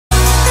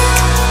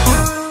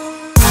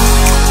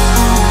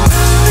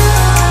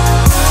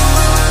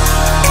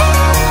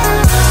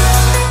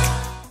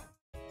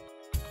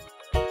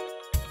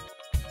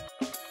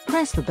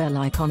Press the bell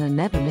icon and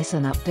never miss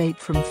an update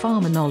from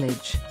Pharma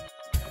Knowledge.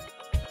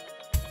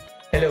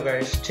 Hello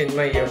guys,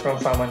 Chinmay here from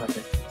Pharma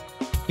Knowledge.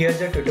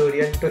 Here's a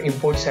tutorial to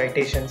import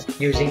citations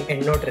using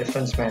EndNote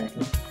reference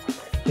manager.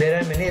 There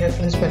are many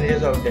reference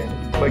managers out there,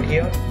 but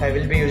here I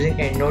will be using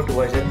EndNote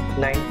version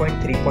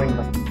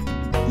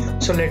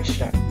 9.3.1. So let's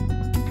start.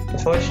 The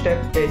first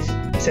step is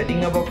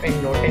setting up of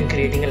EndNote and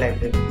creating a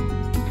library.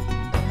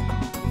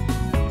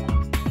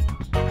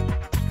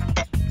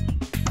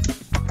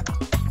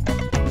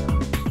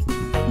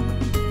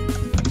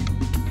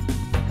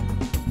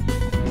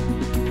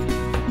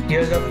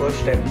 Here's the first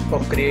step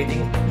of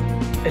creating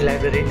a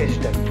library is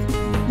done.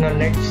 Now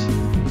let's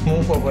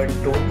move forward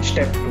to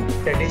step 2,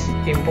 that is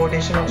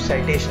importation of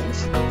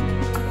citations.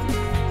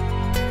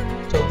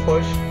 So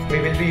first we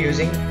will be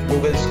using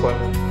Google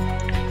Scholar.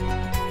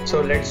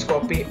 So let's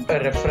copy a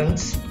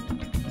reference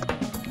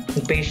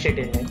and paste it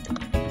in it.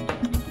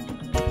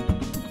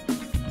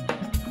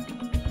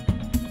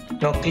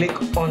 Now click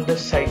on the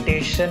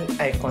citation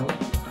icon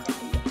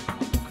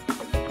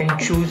and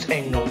choose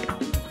EndNote.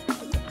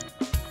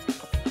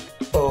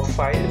 A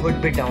file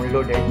would be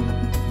downloaded.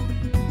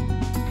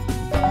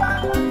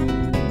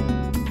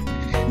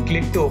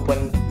 Click to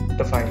open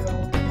the file.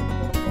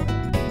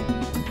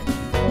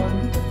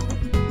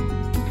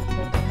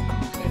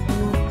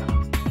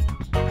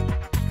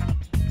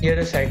 Here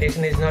the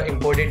citation is now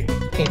imported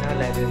in our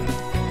library.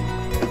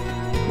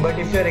 But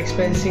if you are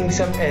experiencing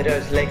some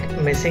errors like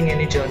missing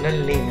any journal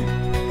name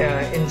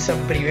in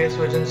some previous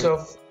versions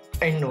of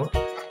EndNote,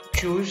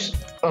 choose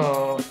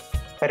a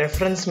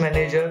reference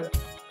manager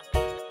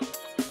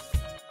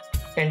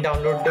and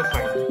download the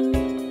file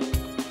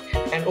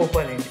and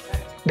open it.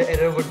 The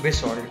error would be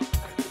solved.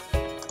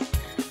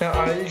 Now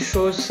I will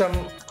show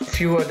some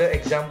few other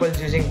examples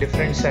using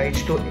different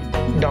sites to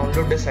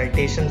download the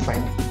citation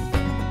file.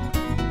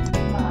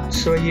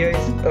 So here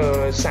is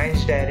a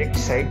Science Direct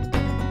site.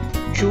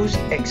 Choose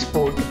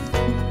export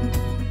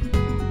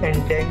and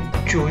then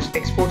choose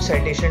export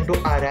citation to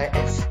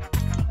RIF.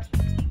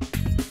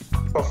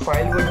 A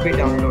file would be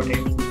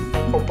downloaded.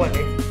 Open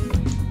it.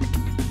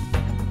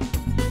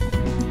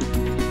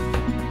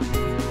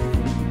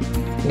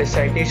 The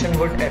citation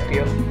would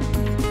appear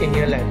in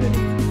your library.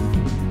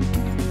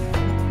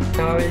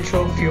 Now I will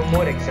show a few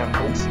more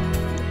examples.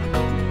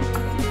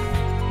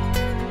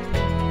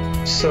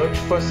 Search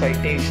for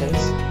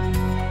citations.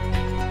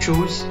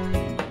 Choose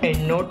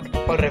EndNote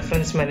or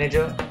reference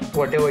manager,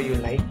 whatever you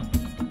like.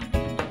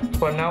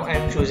 For now I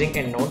am choosing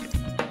EndNote.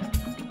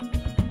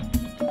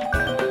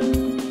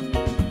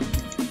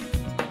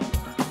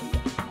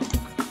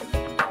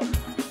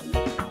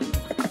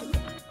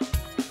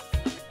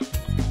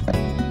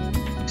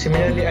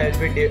 Similarly, I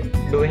will be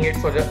doing it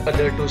for the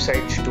other two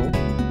sites too.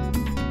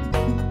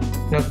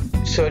 Now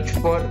search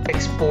for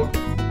export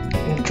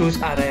and choose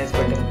RIS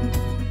button,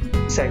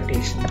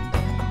 citation.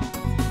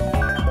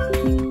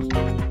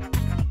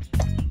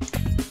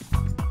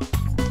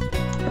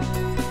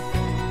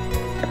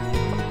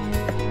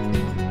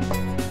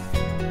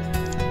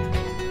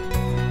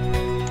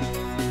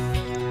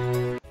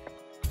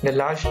 The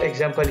last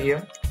example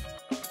here,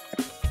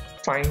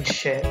 find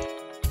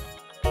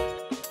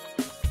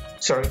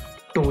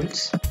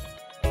tools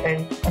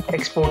and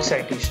export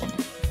citation.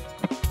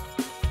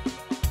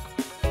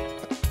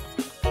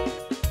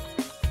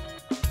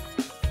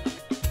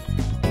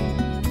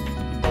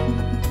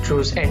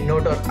 Choose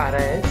EndNote or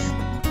RIS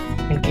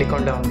and click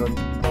on download.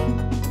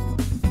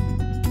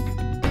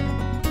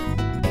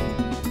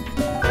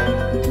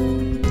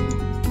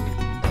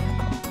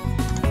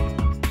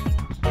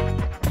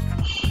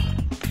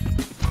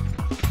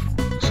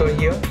 So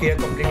here we have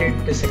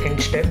completed the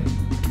second step,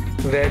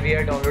 where we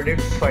have downloaded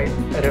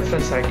 5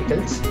 reference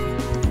articles.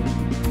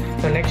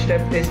 The next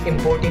step is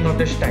importing of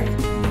the style.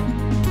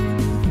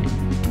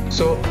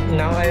 So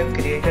now I have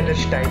created a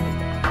style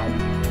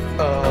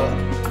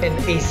in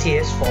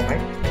ACS format.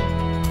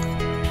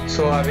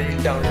 So I will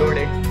download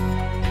it.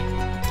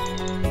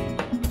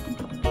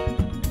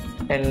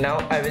 And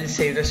now I will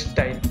save the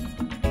style.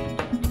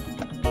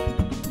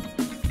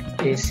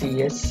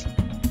 ACS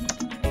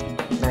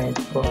 9.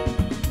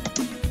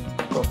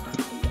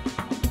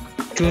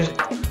 Choose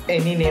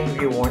any name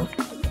you want.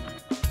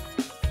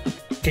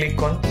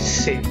 Click on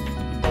save.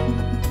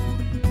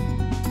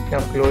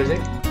 Now close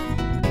it.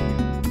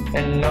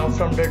 And now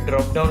from the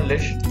drop down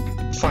list,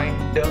 find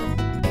the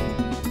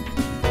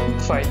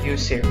file you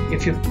saved.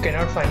 If you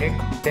cannot find it,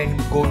 then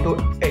go to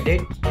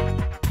edit,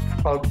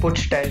 output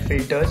style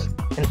filters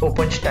and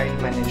open style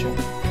manager.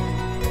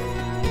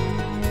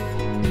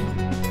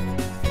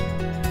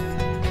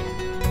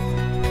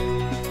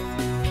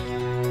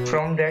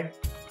 From that,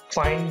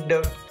 find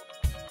the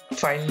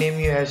file name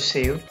you have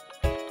saved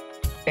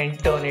and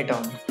turn it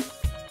on.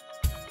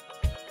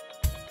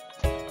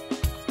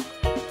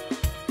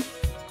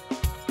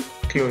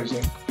 Close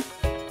it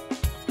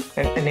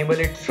and enable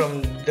it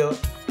from the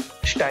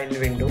style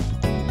window.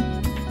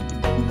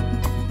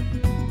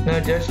 Now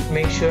just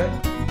make sure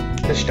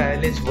the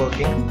style is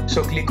working,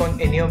 so click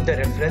on any of the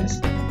reference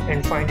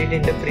and find it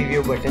in the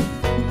preview button.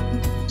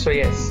 So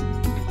yes,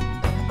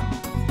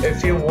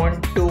 if you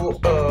want to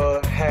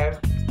have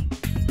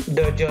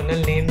the journal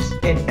names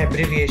in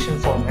abbreviation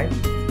format,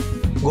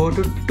 go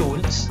to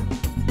Tools,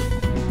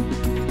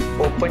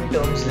 open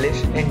Terms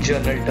List and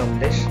Journal Term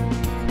List.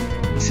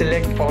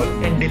 Select all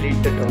and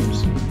delete the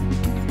terms.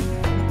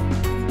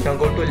 Now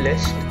go to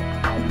List,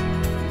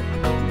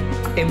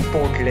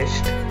 Import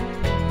List,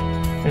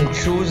 and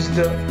choose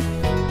the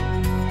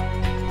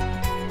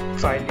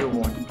file you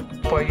want.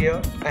 For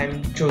here, I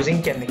am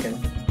choosing chemical.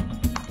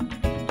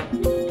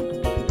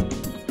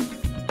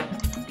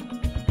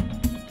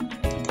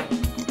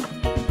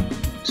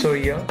 So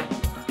here,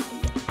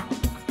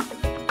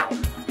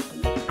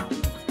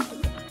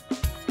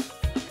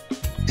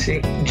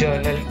 see,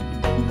 Journal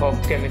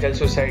of Chemical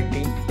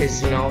Society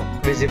is now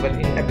visible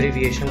in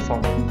abbreviation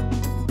format.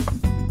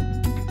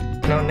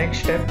 Now next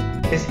step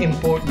is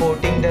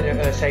importing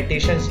the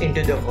citations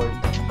into the Word.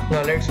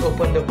 Now let's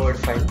open the Word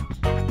file.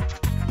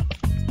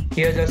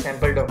 Here's a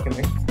sample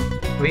document.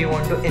 We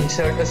want to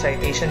insert a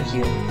citation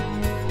here.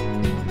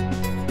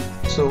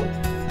 So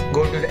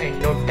go to the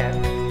EndNote tab.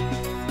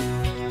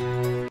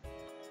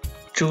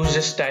 Choose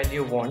the style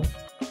you want.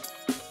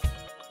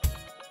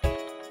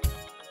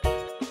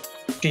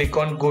 Click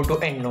on Go to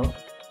EndNote.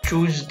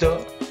 Choose the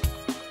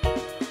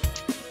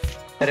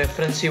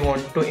reference you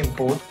want to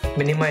import.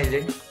 Minimize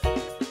it.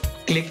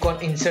 Click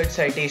on Insert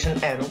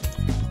Citation arrow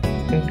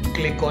and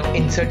click on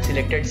Insert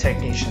Selected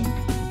Citation.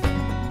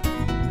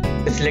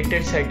 The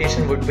selected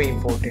citation would be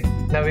imported.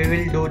 Now we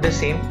will do the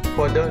same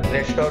for the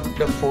rest of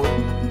the 4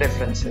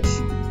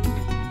 references.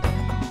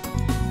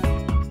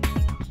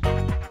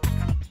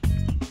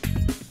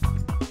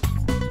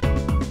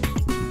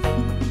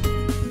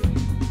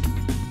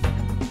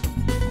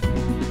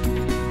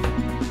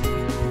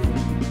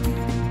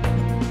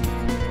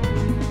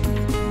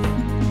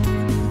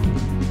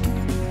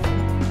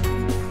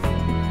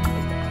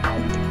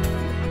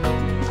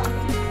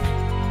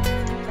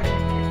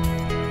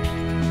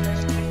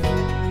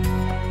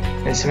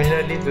 And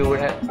similarly,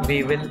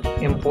 we will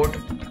import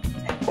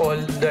all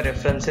the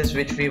references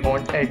which we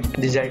want at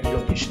desired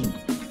location.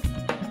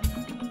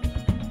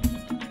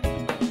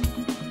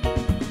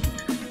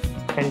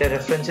 And the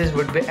references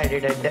would be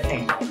added at the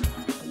end.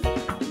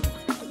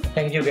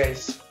 Thank you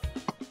guys.